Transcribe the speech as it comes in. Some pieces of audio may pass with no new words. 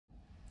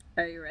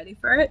Are you ready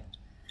for it?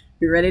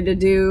 You ready to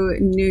do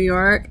New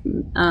York,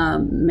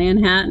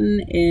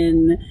 Manhattan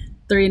in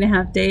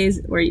 3.5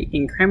 days, where you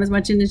can cram as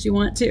much in as you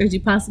want to, as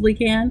you possibly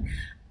can?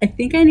 I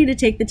think I need to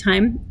take the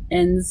time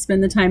and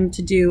spend the time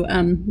to do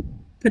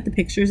put the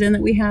pictures in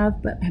that we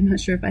have, but I'm not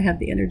sure if I have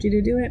the energy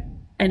to do it.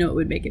 I know it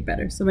would make it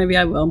better, so maybe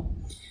I will.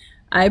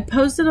 I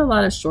posted a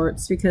lot of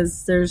shorts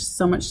because there's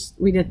so much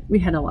we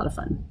had a lot of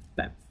fun.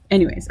 But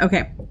anyways,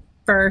 okay.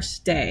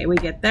 First day, we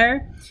get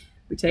there.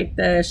 We take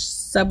the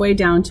subway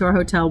down to our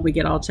hotel. We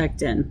get all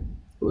checked in.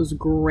 It was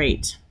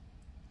great.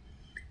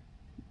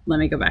 Let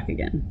me go back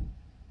again.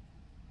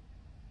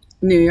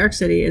 New York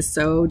City is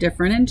so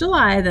different in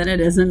July than it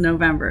is in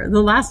November.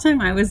 The last time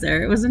I was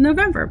there, it was in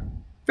November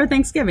for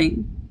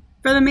Thanksgiving,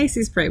 for the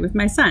Macy's parade with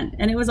my son,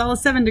 and it was all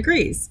 7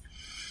 degrees.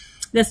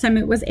 This time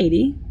it was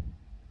 80,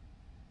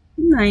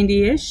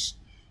 90-ish,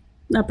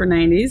 upper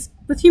 90s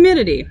with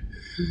humidity.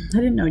 I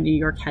didn't know New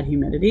York had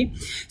humidity,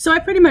 so I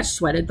pretty much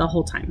sweated the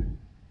whole time.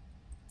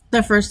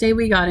 The first day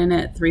we got in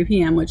at 3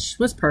 p.m., which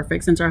was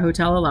perfect since our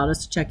hotel allowed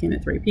us to check in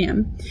at 3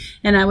 p.m.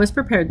 And I was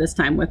prepared this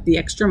time with the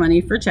extra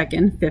money for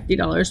check-in,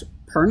 $50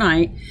 per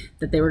night,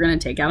 that they were going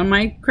to take out on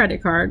my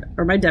credit card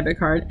or my debit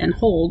card and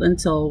hold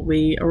until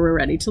we were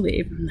ready to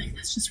leave. I'm like,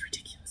 that's just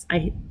ridiculous.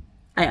 I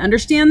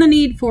understand the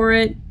need for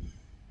it,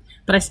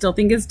 but I still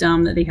think it's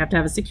dumb that they have to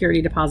have a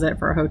security deposit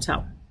for a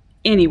hotel.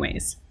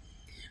 Anyways,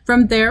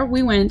 from there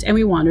we went and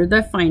we wandered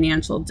the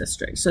financial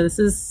district. So this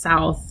is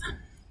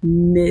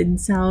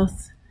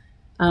mid-south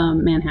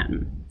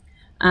Manhattan.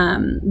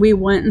 We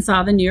went and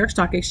saw the New York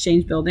Stock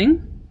Exchange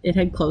building. It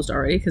had closed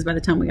already because by the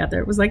time we got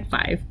there, it was like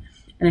 5,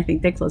 and I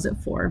think they closed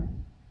at 4.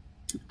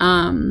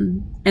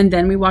 And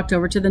then we walked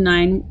over to the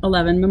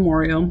 9/11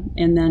 Memorial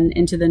and then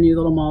into the new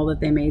little mall that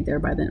they made there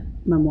by the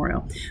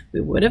memorial.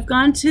 We would have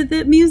gone to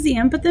the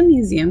museum, but the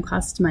museum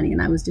cost money,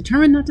 and I was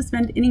determined not to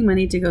spend any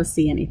money to go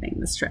see anything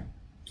this trip.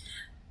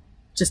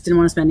 Just didn't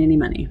want to spend any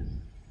money.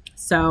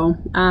 So,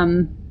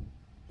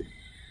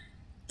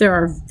 there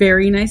are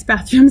very nice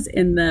bathrooms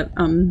in the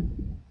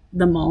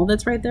mall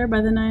that's right there by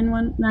the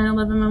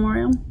 9/11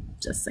 Memorial.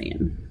 Just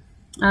saying.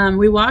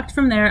 We walked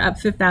from there up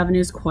Fifth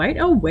Avenue, quite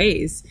a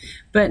ways,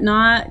 but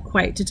not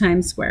quite to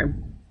Times Square.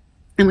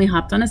 And we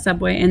hopped on a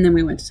subway, and then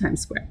we went to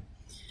Times Square.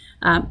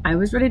 I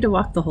was ready to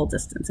walk the whole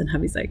distance, and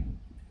hubby's like,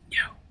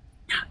 no,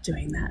 not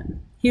doing that.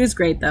 He was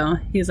great, though.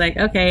 He was like,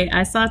 okay,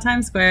 I saw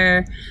Times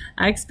Square.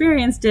 I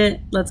experienced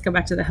it. Let's go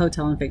back to the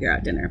hotel and figure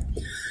out dinner.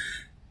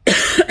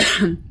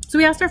 So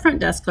we asked our front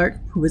desk clerk,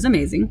 who was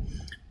amazing,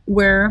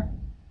 what's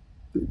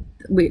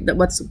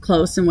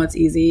close and what's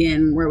easy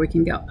and where we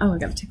can go. Oh, I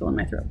got a tickle in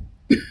my throat.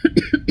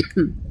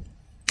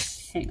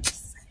 Hang on a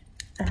second.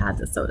 I had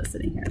the soda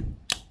sitting here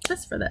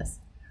just for this.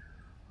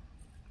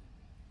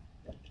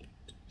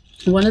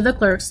 One of the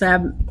clerks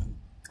said,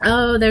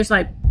 oh, there's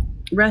like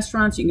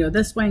restaurants. You can go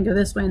this way and go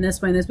this way and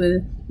this way and this way.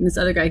 And this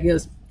other guy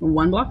goes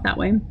 1 block that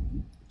way,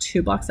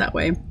 2 blocks that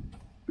way.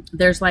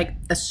 There's like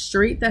a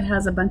street that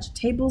has a bunch of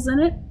tables in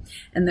it,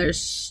 and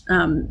there's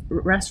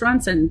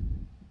restaurants and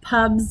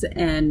pubs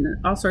and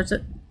all sorts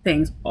of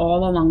things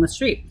all along the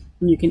street.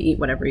 And you can eat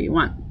whatever you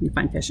want. You can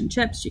find fish and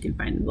chips, you can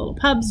find little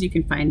pubs, you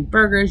can find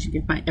burgers, you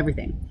can find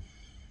everything.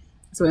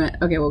 So we went,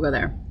 okay, we'll go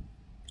there.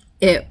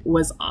 It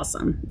was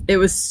awesome. It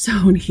was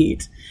so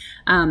neat.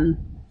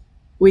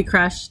 We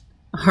crashed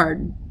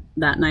hard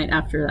that night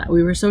after that.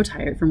 We were so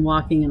tired from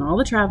walking and all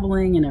the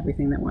traveling and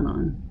everything that went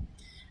on.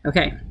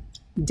 Okay.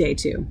 Day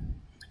 2.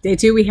 Day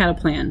 2, we had a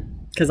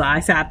plan because I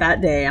sat that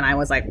day and I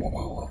was like,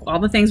 all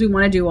the things we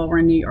want to do while we're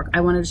in New York.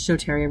 I wanted to show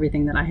Terry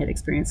everything that I had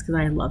experienced because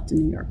I loved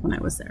New York when I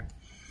was there.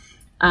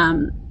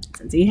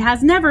 Since he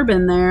has never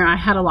been there, I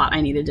had a lot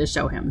I needed to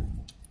show him.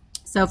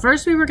 So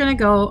first we were going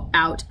to go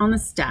out on the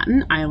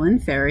Staten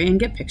Island Ferry and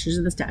get pictures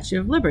of the Statue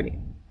of Liberty.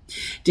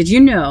 Did you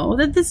know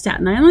that the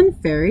Staten Island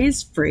Ferry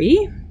is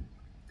free?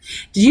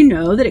 Did you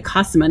know that it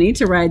costs money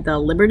to ride the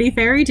Liberty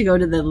Ferry to go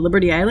to the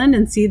Liberty Island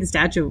and see the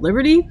Statue of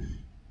Liberty?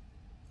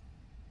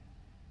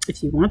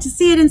 If you want to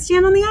see it and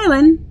stand on the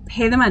island,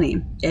 pay the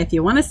money. If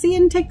you want to see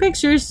it and take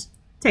pictures,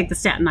 take the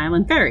Staten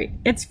Island Ferry.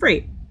 It's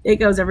free. It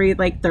goes every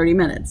like 30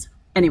 minutes.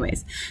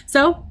 Anyways,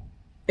 so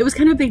it was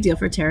kind of a big deal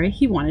for Terry.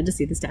 He wanted to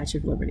see the Statue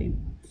of Liberty.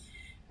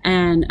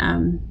 And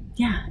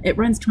yeah, it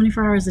runs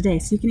 24 hours a day,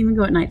 so you can even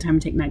go at nighttime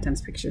and take nighttime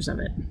pictures of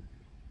it.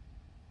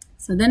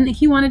 So then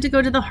he wanted to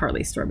go to the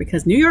Harley store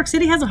because New York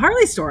City has a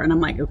Harley store. And I'm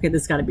like, okay,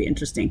 this got to be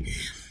interesting.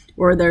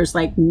 Or there's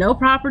like no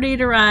property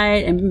to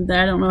ride, and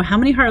I don't know how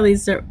many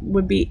Harleys there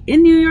would be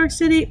in New York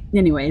City.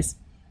 Anyways,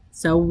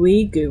 so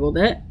we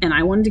Googled it, and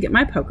I wanted to get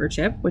my poker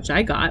chip, which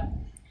I got.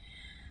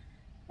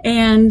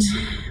 And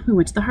we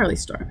went to the Harley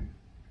store.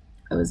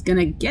 I was going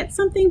to get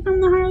something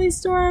from the Harley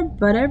store,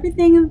 but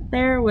everything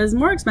there was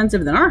more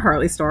expensive than our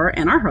Harley store,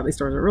 and our Harley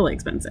stores are really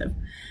expensive.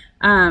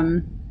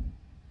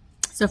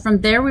 So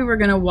from there, we were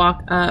going to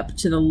walk up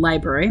to the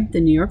library,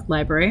 the New York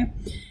Library.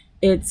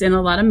 It's in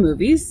a lot of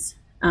movies.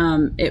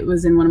 It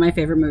was in one of my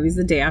favorite movies,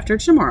 The Day After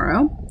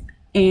Tomorrow.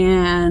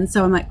 And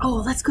so I'm like,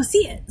 oh, let's go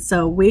see it.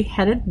 So we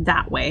headed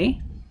that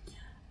way.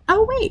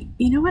 Oh, wait,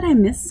 you know what? I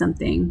missed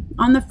something.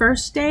 On the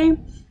first day,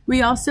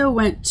 we also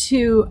went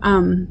to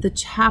the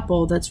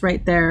chapel that's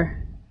right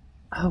there.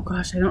 Oh,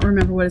 gosh, I don't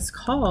remember what it's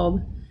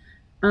called.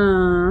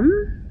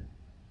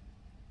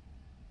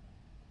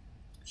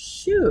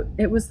 Shoot,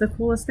 it was the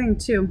coolest thing,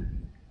 too.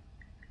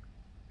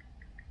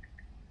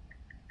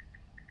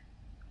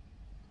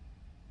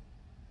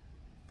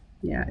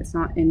 Yeah, it's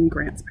not in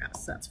Grants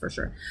Pass, that's for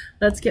sure.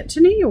 Let's get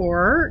to New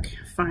York,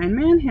 find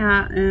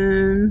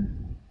Manhattan.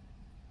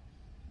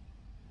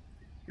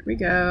 Here we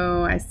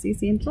go. I see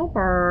Central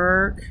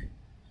Park.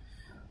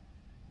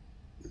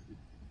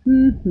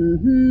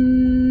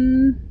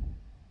 The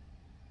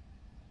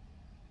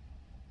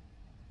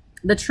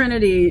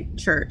Trinity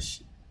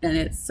Church, and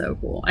it's so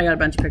cool. I got a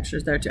bunch of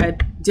pictures there too. I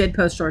did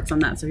post shorts on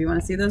that, so if you want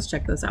to see those,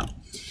 check those out.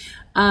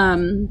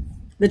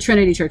 The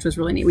Trinity Church was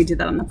really neat. We did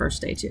that on the first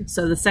day too.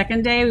 So the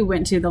second day we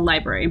went to the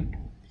library,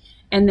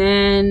 and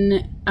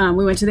then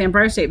we went to the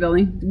Empire State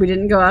Building. We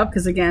didn't go up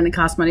because, again, it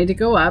cost money to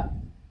go up.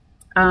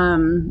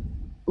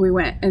 We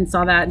went and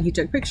saw that, and he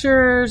took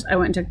pictures. I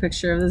went and took a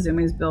picture of the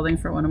Zoomies building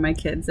for one of my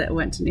kids that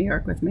went to New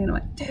York with me, and I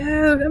went,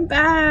 dude, I'm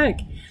back.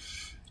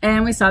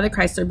 And we saw the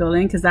Chrysler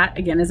Building, because that,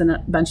 again, is in a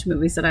bunch of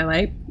movies that I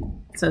like.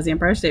 So is the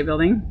Empire State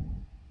Building.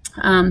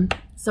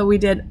 So we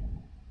did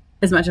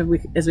as much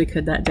as we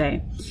could that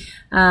day.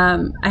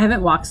 I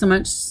haven't walked so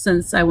much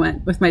since I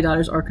went with my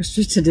daughter's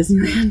orchestra to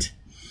Disneyland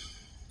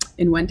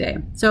in one day.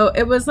 So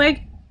it was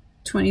like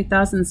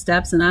 20,000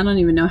 steps, and I don't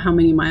even know how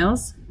many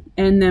miles.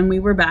 And then we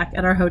were back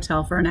at our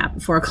hotel for a nap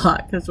at 4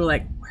 o'clock because we're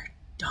like, we're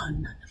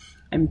done.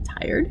 I'm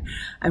tired.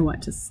 I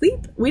want to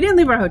sleep. We didn't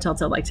leave our hotel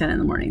till like 10 in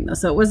the morning though.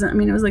 So it wasn't, I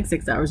mean, it was like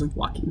 6 hours of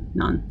walking,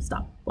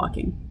 non-stop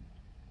walking.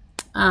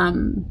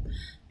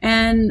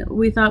 And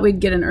we thought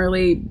we'd get an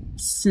early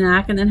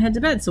snack and then head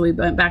to bed. So we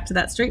went back to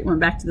that street, went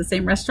back to the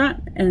same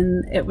restaurant,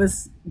 and it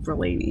was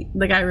really neat.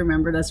 The guy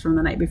remembered us from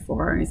the night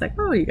before, and he's like,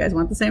 oh, you guys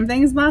want the same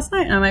thing as last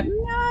night? And I'm like, no,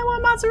 I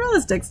want mozzarella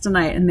sticks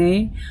tonight. And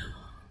they,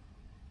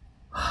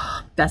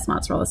 best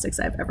mozzarella sticks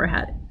I've ever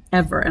had,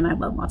 ever. And I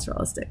love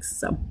mozzarella sticks.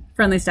 So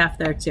friendly staff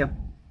there too.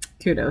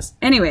 Kudos.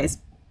 Anyways,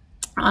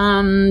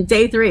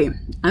 day 3.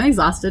 I'm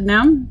exhausted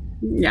now.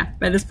 Yeah,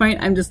 by this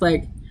point, I'm just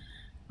like,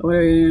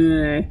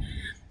 we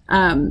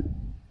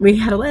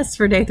had a list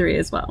for day 3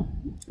 as well.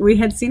 We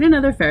had seen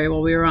another ferry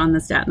while we were on the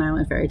Staten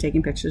Island ferry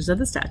taking pictures of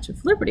the Statue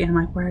of Liberty. I'm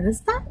like, where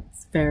does that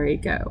ferry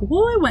go?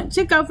 Well, I went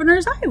to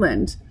Governor's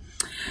Island.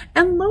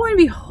 And lo and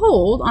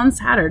behold, on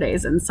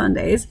Saturdays and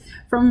Sundays,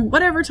 from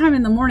whatever time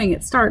in the morning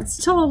it starts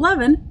till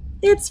 11,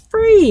 it's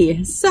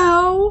free.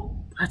 So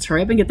let's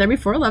hurry up and get there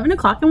before 11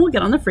 o'clock and we'll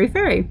get on the free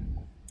ferry.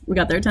 We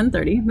got there at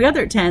 10:30. We got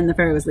there at 10. The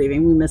ferry was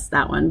leaving. We missed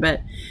that one,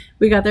 but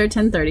we got there at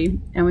 10:30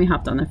 and we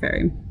hopped on the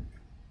ferry.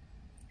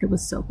 It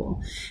was so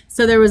cool.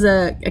 So there was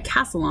a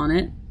castle on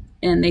it,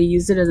 and they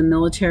used it as a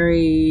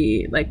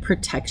military like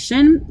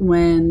protection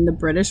when the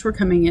British were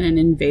coming in and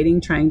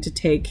invading, trying to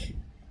take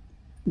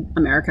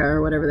America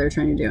or whatever they're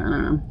trying to do. I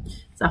don't know.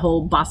 It's that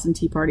whole Boston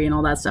Tea Party and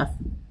all that stuff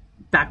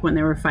back when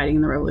they were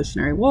fighting the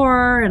Revolutionary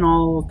War and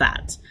all of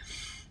that.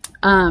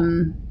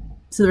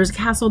 So there was a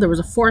castle, there was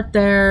a fort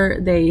there,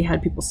 they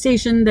had people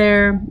stationed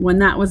there. When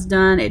that was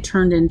done, it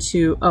turned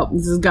into, oh,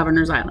 this is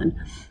Governor's Island.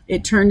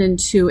 It turned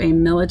into a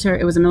military,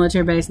 it was a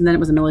military base, and then it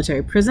was a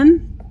military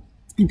prison.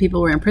 And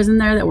people were in prison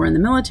there that were in the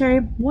military.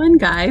 One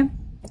guy,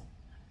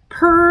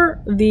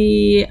 per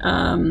the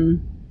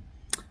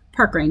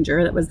park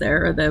ranger that was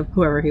there, or the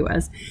whoever he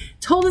was,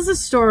 told us a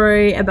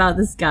story about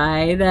this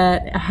guy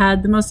that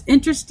had the most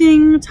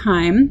interesting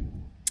time.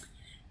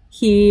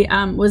 He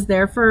was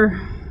there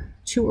for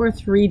 2 or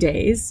 3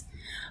 days,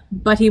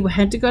 but he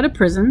had to go to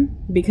prison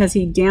because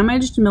he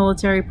damaged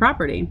military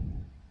property.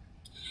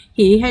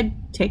 He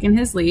had taken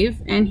his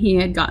leave and he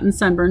had gotten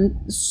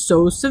sunburned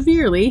so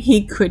severely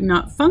he could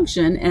not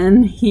function,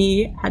 and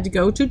he had to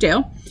go to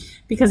jail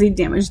because he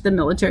damaged the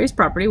military's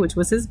property, which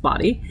was his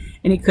body,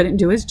 and he couldn't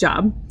do his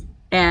job,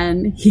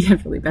 and he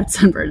had really bad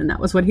sunburn, and that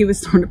was what he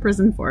was thrown to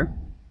prison for.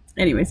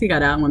 Anyways, he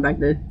got out and went back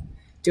to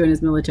doing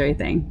his military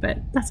thing, but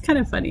that's kind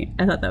of funny.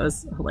 I thought that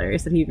was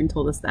hilarious that he even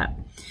told us that.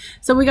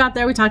 So we got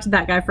there, we talked to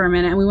that guy for a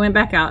minute, and we went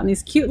back out, and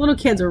these cute little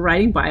kids were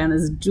riding by on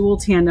this dual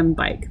tandem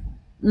bike.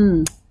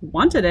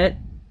 Wanted it,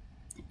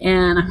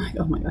 and I'm like,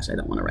 oh my gosh, I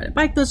don't want to ride a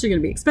bike. Those are going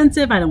to be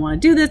expensive. I don't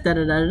want to do this,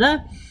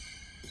 da-da-da-da-da.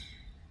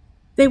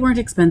 They weren't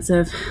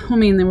expensive. I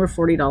mean, they were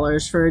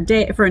 $40 for a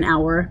day, for an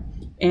hour,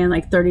 and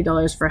like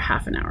 $30 for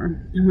half an hour.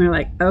 And we were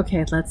like,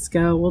 okay, let's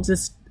go.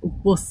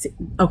 We'll see.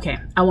 Okay,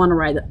 I want to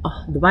ride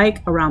the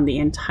bike around the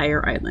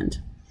entire island.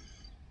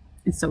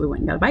 And so we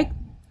went and got a bike,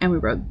 and we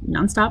rode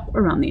nonstop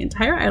around the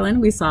entire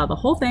island. We saw the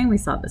whole thing. We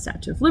saw the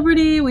Statue of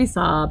Liberty. We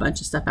saw a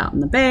bunch of stuff out in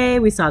the bay.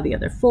 We saw the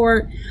other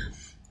fort.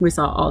 We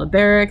saw all the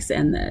barracks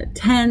and the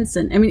tents.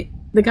 And I mean,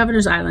 the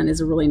Governor's Island is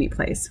a really neat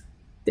place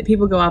that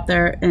people go out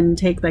there and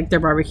take like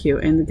their barbecue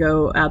and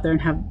go out there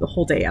and have the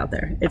whole day out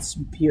there. It's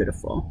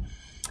beautiful.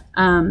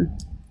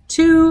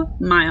 2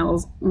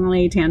 miles on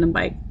a tandem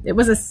bike. It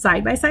was a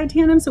side-by-side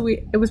tandem, so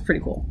it was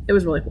pretty cool. It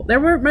was really cool. There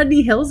were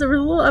muddy hills. There were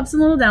little ups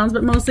and little downs,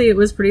 but mostly it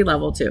was pretty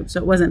level too,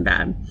 so it wasn't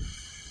bad.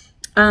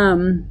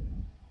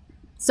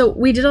 So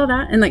we did all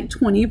that in like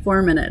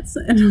 24 minutes.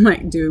 And I'm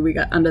like, dude, we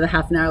got under the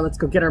half an hour. Let's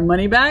go get our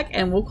money back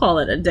and we'll call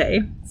it a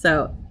day.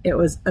 So it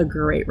was a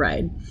great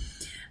ride.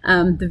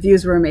 The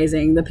views were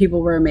amazing. The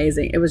people were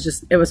amazing. It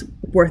was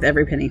worth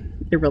every penny.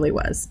 It really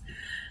was.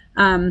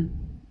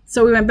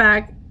 So we went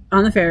back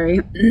on the ferry,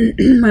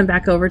 went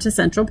back over to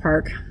Central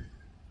Park.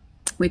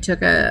 We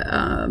took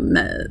I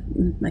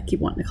keep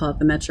wanting to call it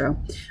the Metro.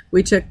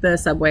 We took the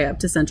subway up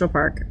to Central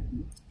Park,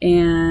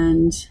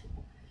 and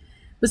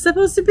was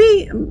supposed to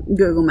be,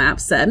 Google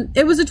Maps said,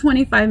 it was a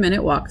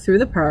 25-minute walk through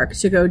the park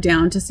to go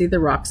down to see the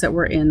rocks that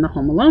were in the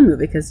Home Alone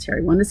movie, because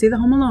Terry wanted to see the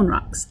Home Alone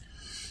rocks.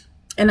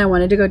 And I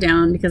wanted to go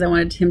down because I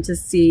wanted him to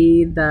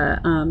see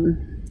the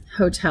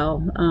hotel,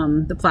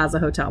 the Plaza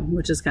Hotel,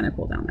 which is kind of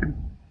cool down there.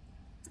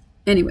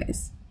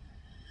 Anyways,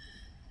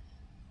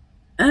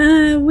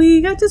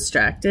 we got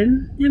distracted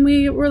and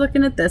we were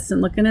looking at this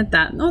and looking at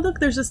that. And, oh, look,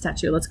 there's a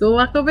statue. Let's go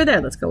walk over there.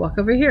 Let's go walk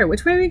over here.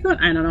 Which way are we going?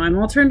 I don't know. I'm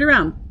all turned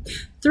around.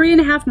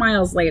 3.5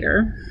 miles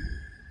later,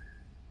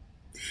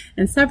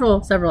 and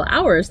several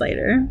hours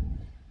later,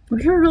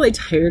 we were really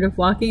tired of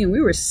walking and we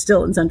were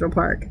still in Central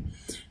Park.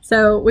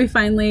 So we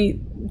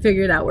finally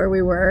figured out where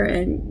we were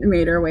and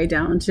made our way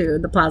down to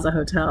the Plaza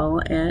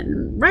Hotel.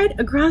 And right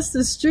across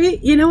the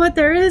street, you know what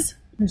there is?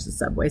 There's a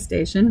subway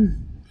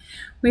station.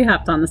 We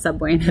hopped on the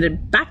subway and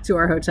headed back to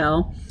our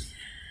hotel,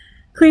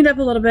 cleaned up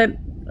a little bit,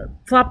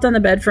 flopped on the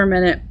bed for a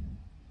minute,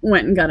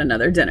 went and got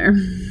another dinner.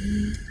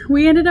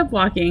 We ended up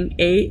walking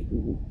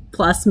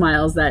 8+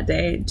 miles that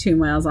day, 2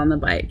 miles on the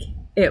bike.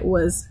 It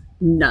was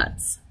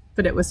nuts,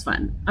 but it was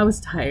fun. I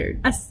was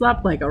tired. I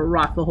slept like a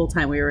rock the whole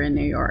time we were in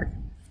New York.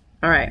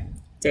 All right,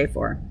 day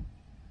 4.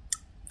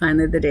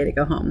 Finally the day to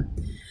go home.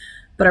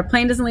 But our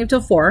plane doesn't leave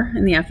till 4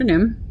 in the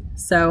afternoon.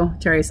 So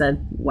Terry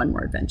said, one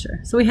more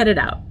adventure. So we headed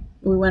out.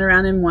 We went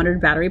around and wandered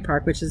Battery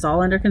Park, which is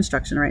all under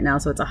construction right now,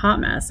 so it's a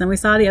hot mess. And we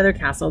saw the other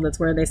castle. That's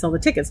where they sell the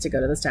tickets to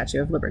go to the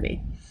Statue of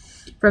Liberty.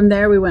 From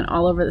there, we went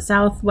all over the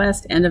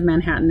southwest end of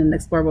Manhattan and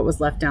explored what was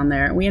left down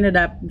there. We ended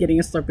up getting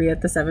a Slurpee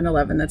at the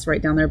 7-Eleven that's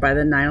right down there by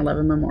the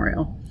 9/11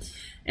 Memorial.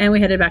 And we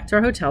headed back to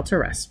our hotel to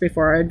rest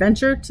before our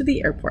adventure to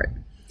the airport.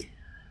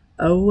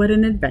 Oh, what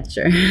an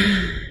adventure.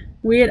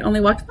 We had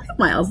only walked 5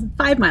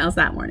 miles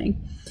that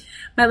morning.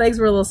 My legs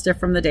were a little stiff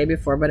from the day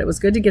before, but it was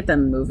good to get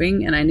them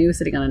moving, and I knew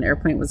sitting on an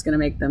airplane was going to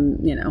make them,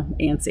 you know,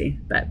 antsy.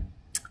 But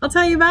I'll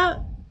tell you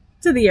about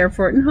to the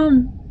airport and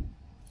home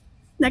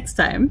next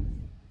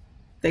time.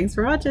 Thanks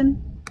for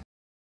watching.